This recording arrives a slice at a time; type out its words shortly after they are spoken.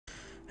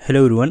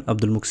Hello everyone,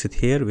 Abdul Muqsid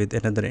here with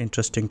another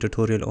interesting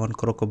tutorial on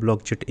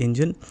CrocoBlock Jet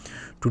Engine.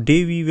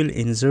 Today we will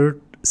insert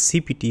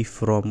CPT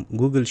from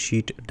Google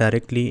Sheet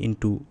directly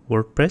into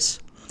WordPress.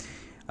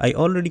 I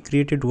already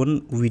created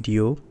one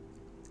video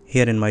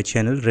here in my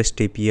channel,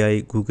 REST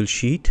API Google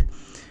Sheet.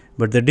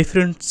 But the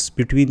difference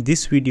between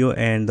this video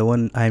and the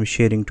one I am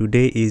sharing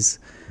today is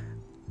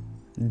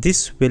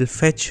this will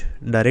fetch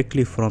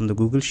directly from the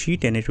Google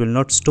Sheet and it will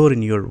not store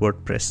in your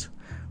WordPress.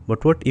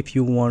 But what if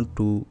you want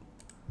to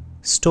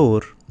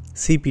store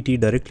CPT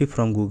directly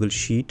from Google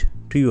Sheet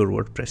to your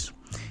WordPress?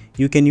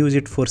 You can use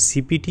it for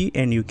CPT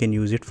and you can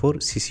use it for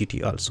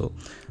CCT also.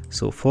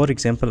 So for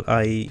example,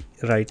 I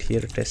write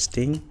here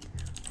testing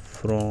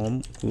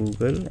from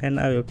Google and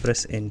I will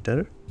press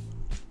enter.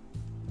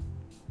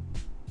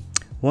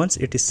 Once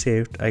it is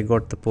saved, I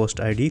got the post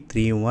ID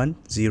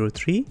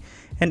 3103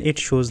 and it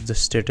shows the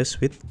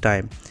status with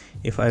time.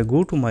 If I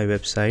go to my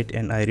website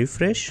and I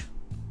refresh,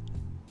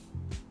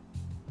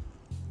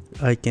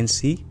 I can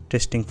see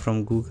testing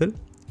from Google,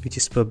 which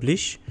is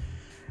published,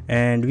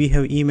 and we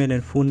have email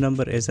and phone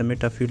number as a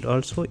meta field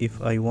also.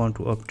 If I want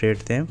to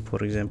update them,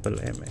 for example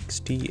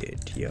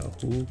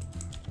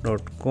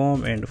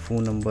mxt@yahoo.com and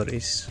phone number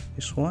is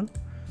this one.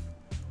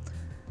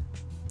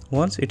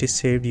 Once it is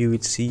saved, you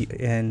will see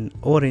an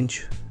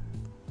orange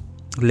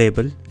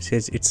label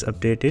says it's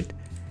updated,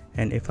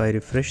 and if I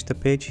refresh the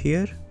page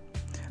here,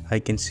 I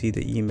can see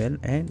the email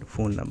and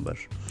phone number.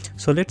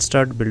 So let's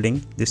start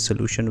building this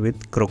solution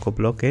with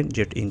CrocoBlock and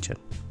Jet Engine.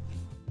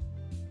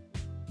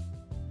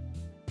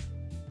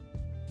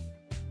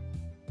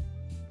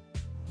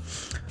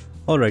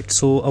 Alright,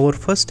 so our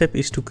first step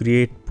is to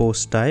create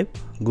post type.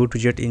 Go to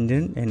Jet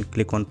Engine and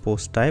click on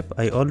post type.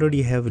 I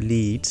already have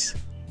leads.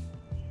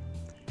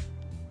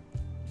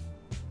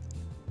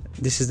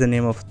 This is the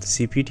name of the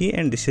CPT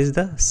and this is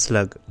the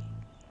slug.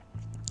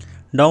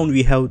 Down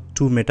we have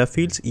two meta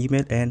fields,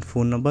 email and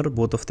phone number.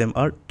 Both of them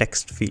are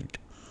text field.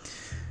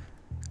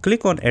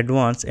 Click on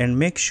advanced and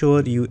make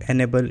sure you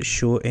enable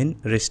show in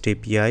REST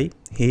API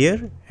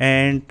here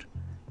and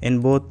in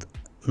both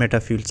meta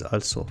fields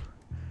also.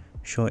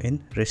 Show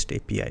in REST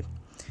API.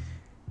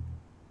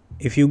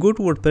 If you go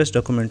to WordPress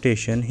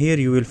documentation, here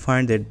you will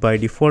find that by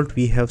default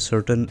we have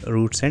certain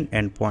routes and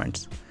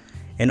endpoints.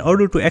 In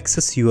order to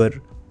access your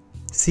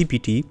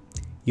CPT,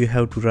 you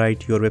have to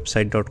write your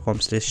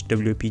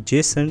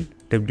website.com/wp-json,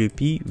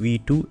 wp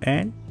v2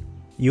 and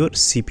your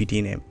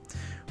CPT name.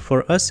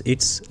 For us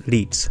it's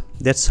leads.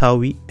 That's how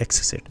we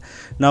access it.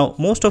 Now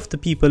most of the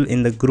people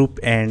in the group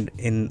and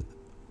in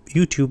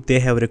YouTube, they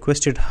have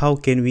requested how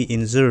can we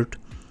insert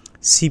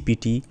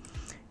CPT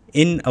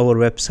in our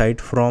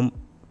website from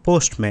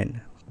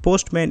Postman.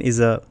 Postman is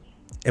a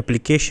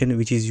application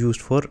which is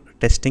used for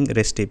testing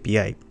REST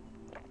API.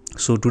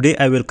 So today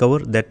I will cover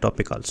that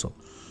topic also.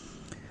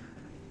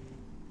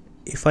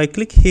 If I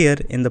click here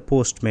in the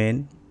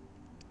Postman,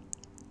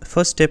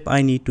 first step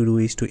I need to do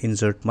is to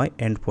insert my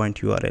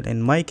endpoint URL.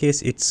 In my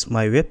case, it's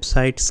my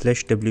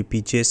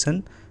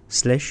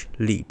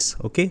website/wp-json/leads.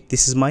 Okay,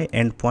 this is my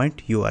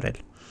endpoint URL.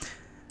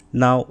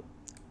 Now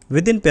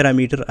within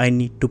parameter, I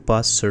need to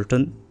pass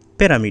certain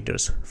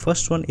parameters.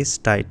 First one is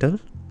title,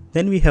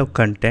 then we have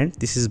content.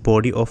 This is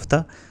body of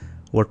the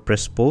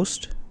WordPress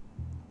post.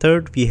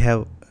 Third, we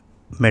have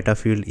meta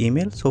field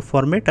email. So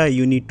for meta,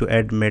 you need to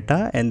add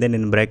meta and then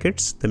in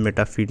brackets the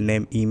meta field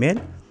name email.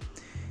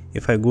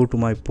 If I go to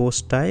my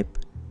post type,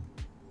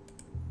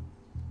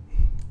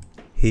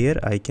 here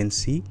I can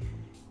see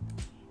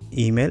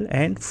email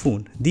and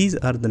phone. These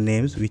are the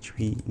names which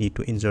we need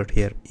to insert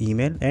here,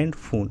 email and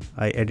phone.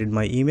 I added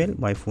my email,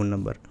 my phone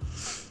number.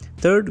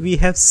 Third, we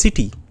have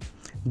city.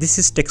 This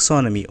is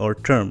taxonomy or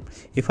term.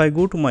 If I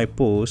go to my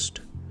post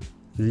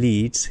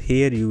leads,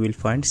 here you will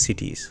find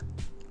cities.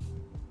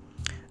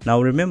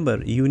 Now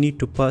remember, you need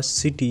to pass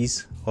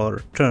cities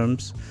or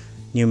terms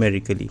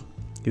numerically.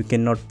 You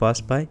cannot pass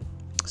by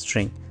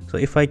string. So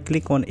if I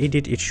click on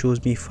edit, it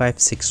shows me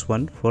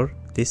 561 for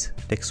this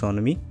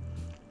taxonomy.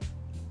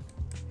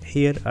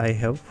 Here I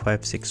have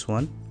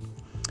 561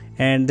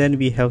 and then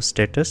we have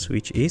status,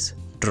 which is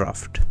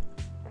draft.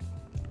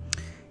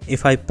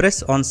 If I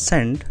press on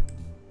send,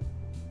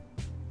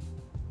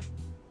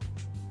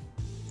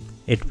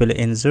 it will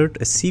insert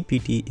a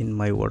CPT in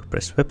my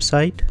WordPress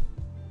website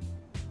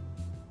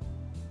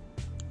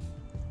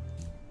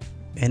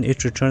and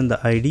it returned the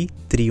ID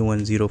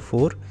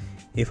 3104.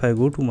 If I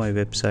go to my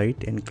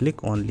website and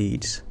click on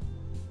leads,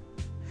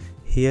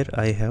 here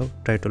I have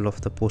title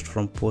of the post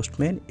from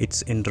Postman.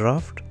 It's in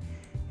draft.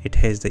 It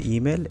has the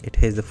email, it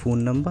has the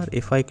phone number.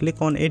 If I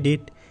click on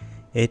edit,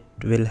 it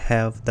will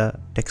have the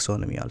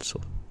taxonomy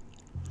also.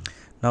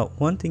 Now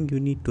one thing you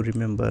need to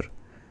remember,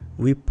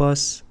 we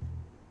pass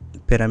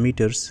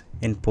parameters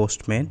in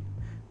Postman,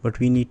 but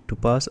we need to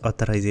pass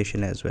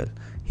authorization as well.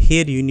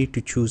 Here you need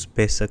to choose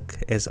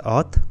basic as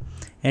auth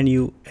and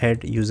you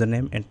add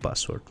username and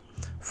password.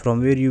 From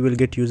where you will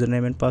get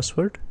username and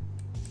password,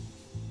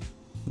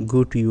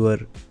 go to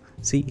your,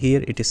 see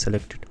here it is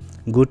selected.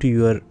 Go to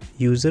your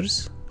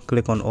users,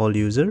 click on all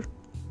user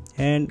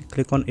and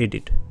click on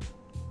edit.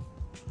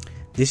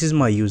 This is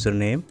my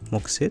username,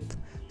 Moksit.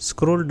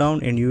 Scroll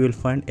down and you will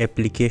find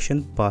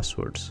application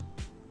passwords.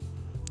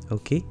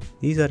 Okay,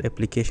 these are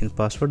application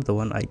password, the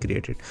one I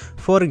created.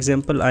 For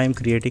example, I am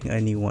creating a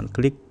new one.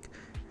 Click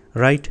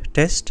write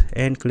test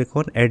and click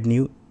on add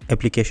new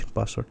application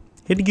password.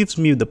 It gives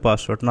me the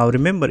password. Now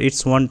remember,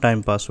 it's one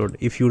time password.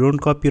 If you don't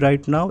copy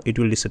right now, it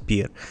will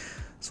disappear.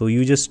 So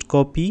you just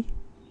copy,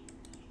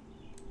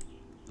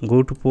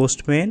 go to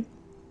Postman.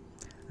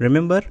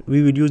 Remember,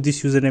 we will use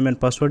this username and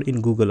password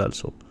in Google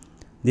also.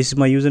 This is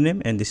my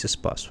username and this is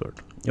password.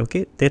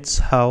 Okay, that's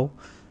how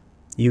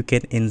you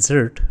can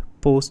insert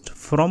post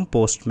from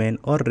Postman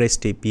or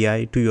REST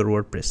API to your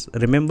WordPress.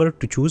 Remember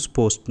to choose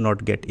post,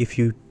 not get. If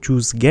you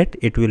choose get,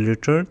 it will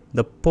return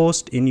the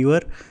post in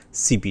your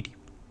CPT.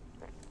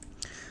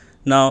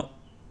 Now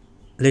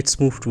let's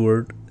move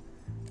toward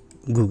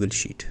Google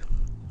Sheet.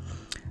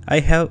 I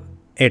have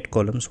 8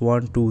 columns,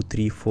 1 2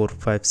 3 4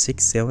 5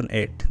 6 7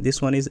 8.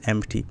 This one is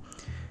empty.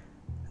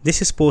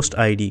 This is post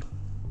ID,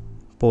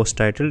 post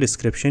title,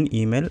 description,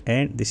 email,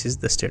 and this is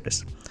the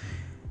status.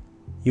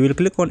 You will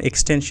click on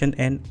extension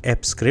and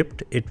app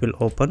script. It will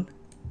open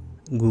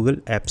Google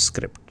App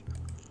Script.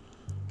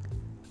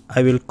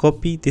 I will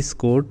copy this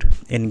code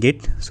in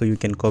Git, so you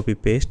can copy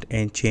paste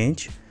and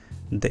change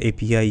the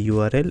API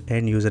URL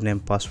and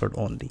username password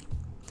only.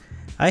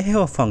 I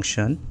have a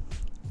function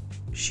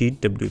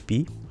sheet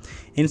WP.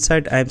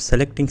 Inside I am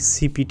selecting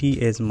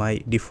CPT as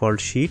my default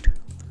sheet.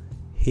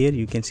 Here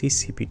you can see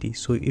CPT.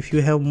 So if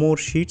you have more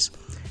sheets,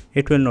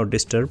 it will not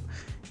disturb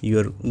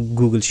your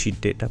Google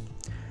Sheet data.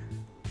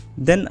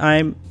 Then I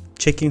am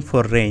checking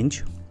for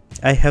range.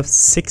 I have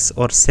 6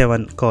 or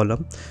 7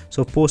 column.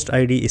 So post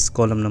ID is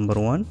column number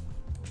 1,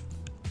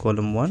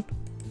 column 1,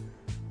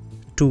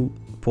 2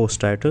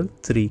 post title,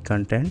 3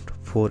 content,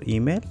 4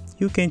 email.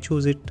 You can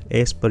choose it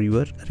as per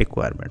your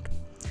requirement.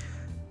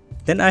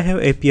 Then I have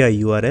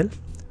API URL,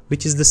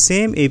 which is the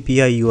same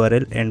API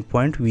URL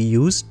endpoint we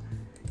used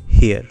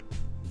here.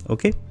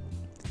 Okay,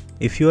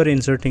 if you are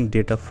inserting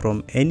data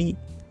from any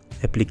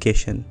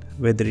application,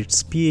 whether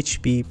it's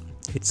PHP,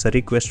 it's a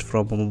request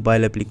from a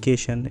mobile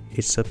application,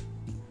 it's a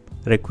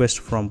request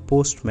from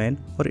Postman,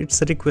 or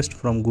it's a request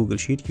from Google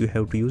Sheet, you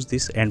have to use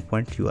this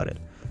endpoint URL.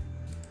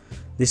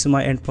 This is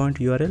my endpoint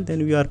URL.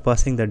 Then we are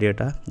passing the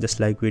data just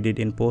like we did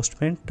in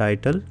Postman: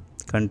 title,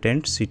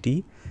 content,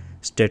 city,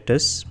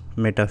 status,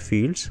 meta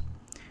fields,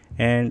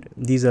 and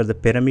these are the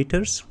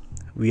parameters.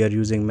 We are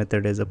using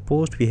method as a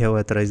post. We have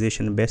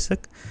authorization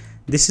basic.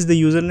 This is the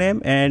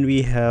username, and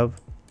we have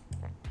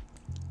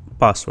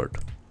password,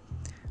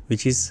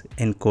 which is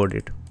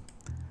encoded.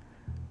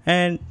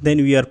 And then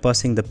we are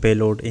passing the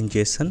payload in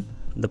JSON,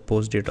 the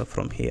post data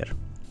from here.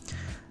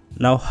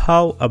 Now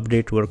how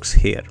update works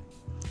here?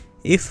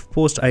 If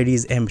post ID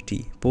is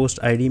empty, post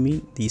ID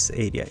means this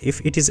area.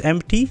 If it is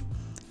empty,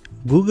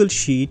 Google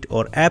Sheet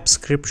or app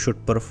script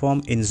should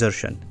perform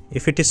insertion.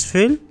 If it is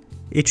filled,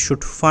 it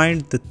should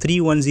find the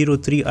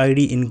 3103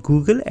 ID in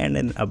Google and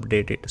then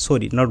update it.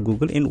 Sorry, not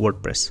Google, in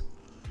WordPress.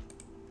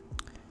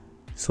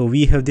 So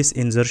we have this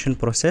insertion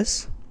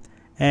process.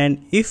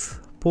 And if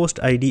post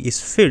ID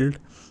is filled,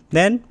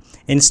 then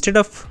instead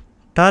of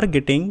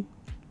targeting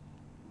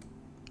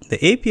the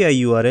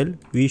API URL,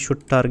 we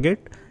should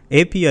target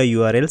API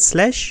URL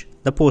slash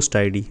the post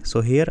ID.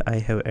 So here I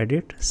have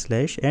added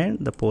slash and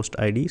the post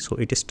ID, so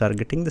it is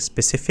targeting the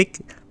specific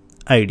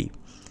ID.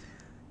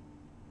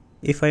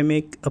 If I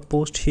make a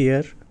post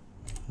here,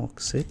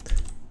 Moksit,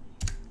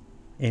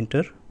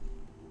 enter,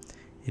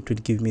 it will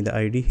give me the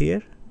ID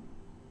here.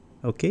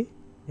 Okay,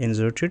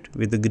 insert it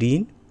with the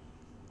green.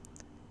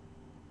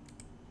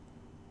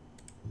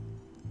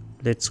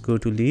 Let's go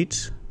to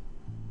leads.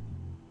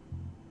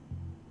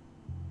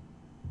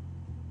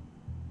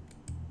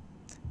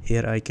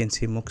 Here I can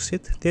see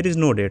Moksit. There is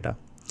no data.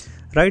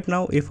 Right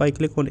now, if I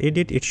click on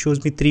edit, it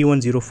shows me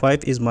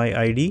 3105 is my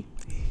ID.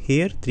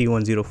 Here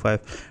 3105.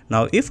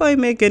 Now if I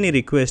make any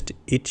request,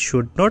 it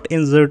should not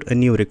insert a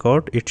new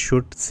record. It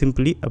should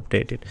simply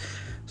update it.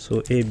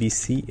 So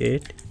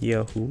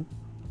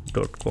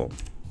abc@yahoo.com.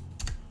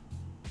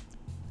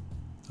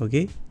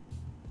 Okay.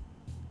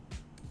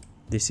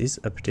 This is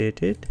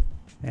updated,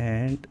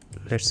 and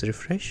let's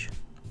refresh.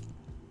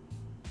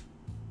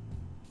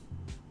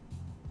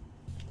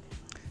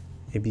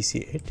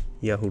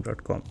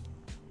 abc@yahoo.com.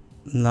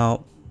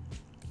 Now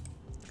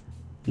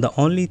the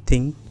only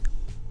thing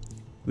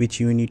which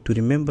you need to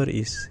remember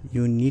is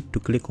you need to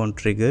click on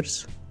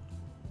triggers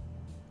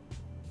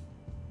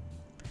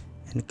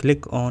and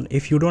click on,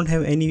 if you don't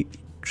have any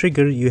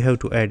trigger, you have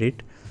to add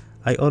it.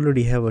 I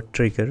already have a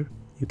trigger.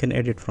 You can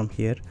edit from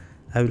here.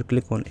 I will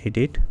click on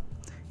edit.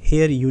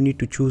 Here you need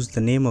to choose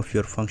the name of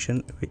your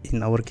function.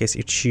 In our case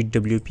it's sheet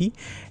WP,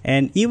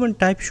 and event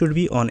type should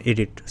be on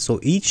edit. So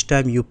each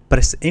time you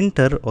press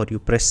enter or you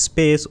press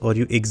space or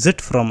you exit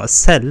from a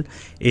cell,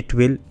 it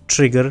will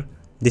trigger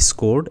this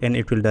code and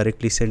it will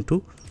directly send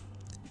to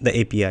the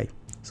API.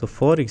 So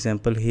for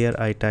example, here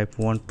I type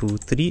 1 2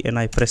 3 and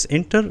I press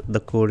enter, the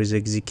code is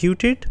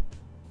executed.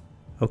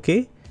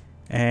 Okay,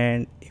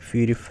 and if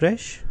we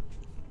refresh,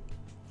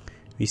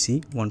 we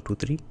see 1 2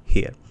 3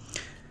 here.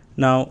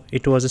 Now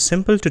it was a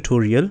simple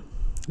tutorial.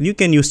 You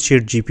can use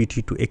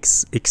ChatGPT to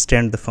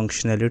extend the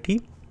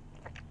functionality.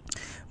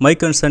 My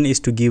concern is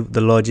to give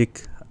the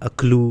logic a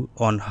clue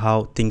on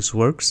how things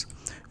works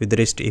with the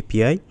REST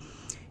API.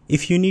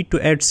 If you need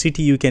to add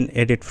city, you can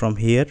add it from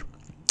here,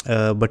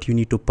 but you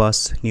need to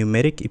pass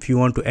numeric. If you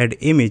want to add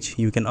image,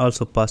 you can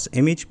also pass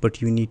image,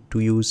 but you need to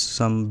use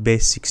some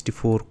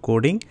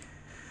base64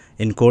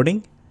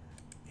 encoding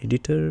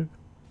editor.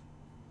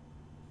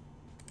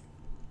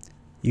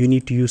 You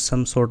need to use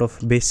some sort of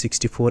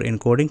base64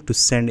 encoding to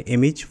send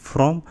image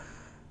from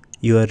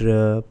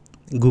your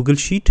Google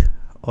Sheet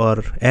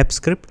or app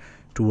script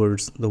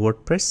towards the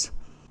WordPress.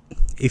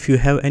 If you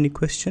have any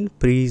question,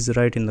 please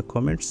write in the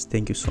comments.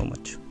 Thank you so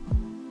much.